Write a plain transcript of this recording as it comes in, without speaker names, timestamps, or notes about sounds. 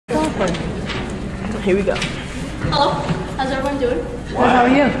Here we go. Hello, how's everyone doing? Good, how are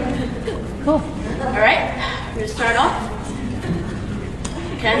you? Cool. All right, we're gonna start off.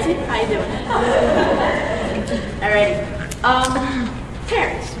 Mackenzie, how you doing? Alrighty.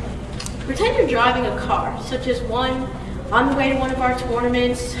 Parents, pretend you're driving a car, such as one on the way to one of our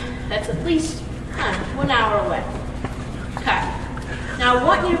tournaments that's at least 1 hour away. Okay. Now I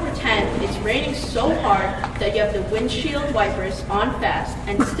want you to pretend it's raining so hard that you have the windshield wipers on fast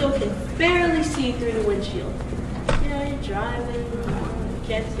and still can barely see through the windshield. You know, you're driving, you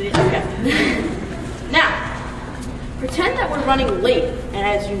can't see it. Okay. Now, pretend that we're running late, and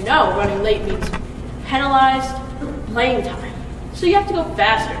as you know, running late means penalized playing time. So you have to go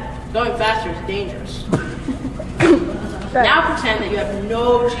faster. Going faster is dangerous. Now pretend that you have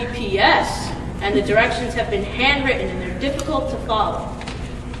no GPS and the directions have been handwritten and they're difficult to follow.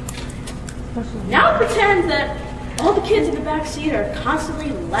 Now pretend that all the kids in the back seat are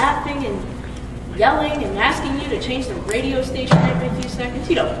constantly laughing and yelling and asking you to change the radio station every few seconds.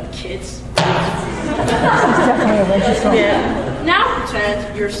 You know, kids. Yeah. Now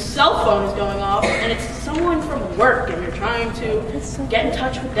pretend your cell phone is going off and it's someone from work and you're trying to get in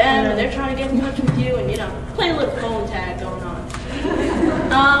touch with them and they're trying to get in touch with you and, you know, playing a little phone tag going on.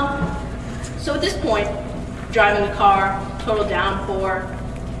 So at this point, driving the car, total downpour,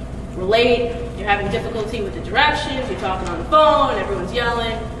 we're late, you're having difficulty with the directions, you're talking on the phone, everyone's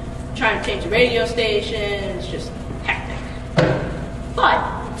yelling, trying to change the radio station, it's just hectic. But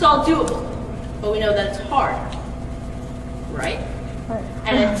it's all doable, but we know that it's hard, right?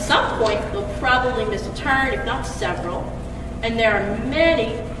 And at some point, you'll probably miss a turn, if not several, and there are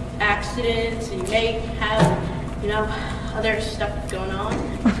many accidents, and you may have, you know, other stuff going on,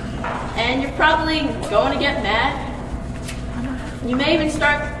 and you're probably going to get mad. You may even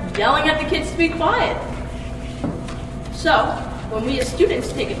start yelling at the kids to be quiet. So, when we as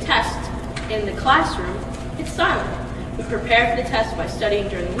students take a test in the classroom, it's silent. We prepare for the test by studying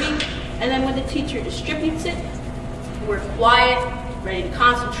during the week, and then when the teacher distributes it, we're quiet, ready to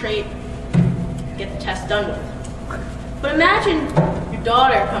concentrate, get the test done with. But imagine your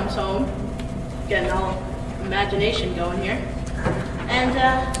daughter comes home, getting all imagination going here, and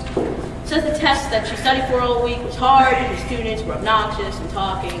says the test that she studied for all week was hard, and the students were obnoxious and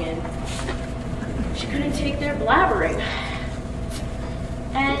talking, and she couldn't take their blabbering.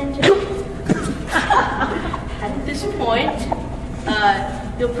 And at this point,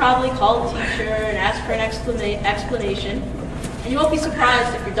 you'll probably call the teacher and ask for an explanation, and you won't be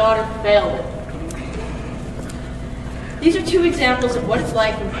surprised if your daughter failed it. These are two examples of what it's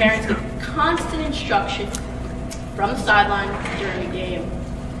like when parents get constant instruction from the sideline during a game.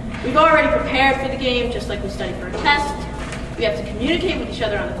 We've already prepared for the game just like we study for a test. We have to communicate with each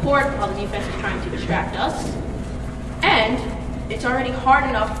other on the court while the defense is trying to distract us. And it's already hard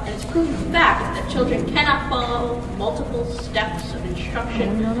enough, and it's proven fact that children cannot follow multiple steps of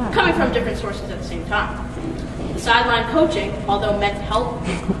instruction coming from different sources at the same time. The sideline coaching, although meant to help,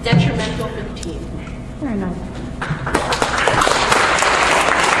 is detrimental for the team. Very nice.